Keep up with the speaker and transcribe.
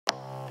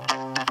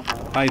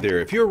Hi there.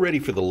 If you're ready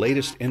for the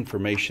latest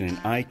information in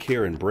eye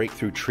care and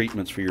breakthrough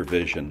treatments for your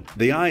vision,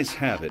 The Eyes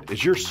Have It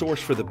is your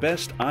source for the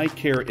best eye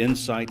care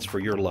insights for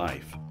your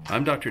life.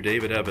 I'm Dr.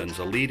 David Evans,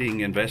 a leading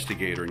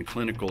investigator in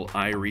clinical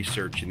eye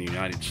research in the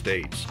United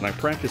States, and I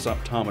practice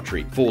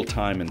optometry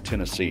full-time in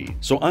Tennessee.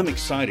 So I'm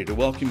excited to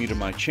welcome you to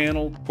my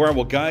channel, where I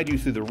will guide you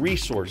through the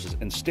resources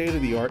and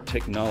state-of-the-art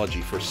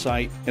technology for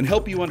sight and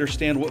help you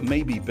understand what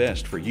may be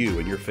best for you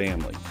and your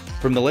family.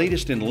 From the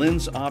latest in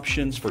lens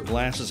options for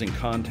glasses and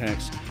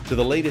contacts to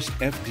the latest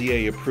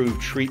FDA-approved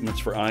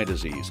treatments for eye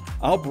disease,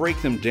 I'll break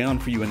them down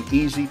for you in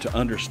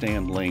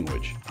easy-to-understand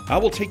language. I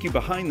will take you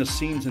behind the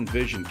scenes in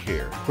vision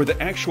care, where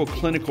the actual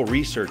clinical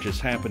research is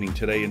happening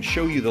today, and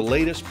show you the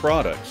latest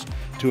products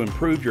to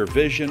improve your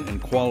vision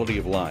and quality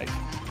of life.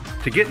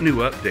 To get new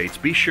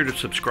updates, be sure to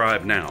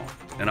subscribe now,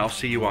 and I'll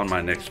see you on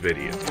my next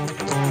video.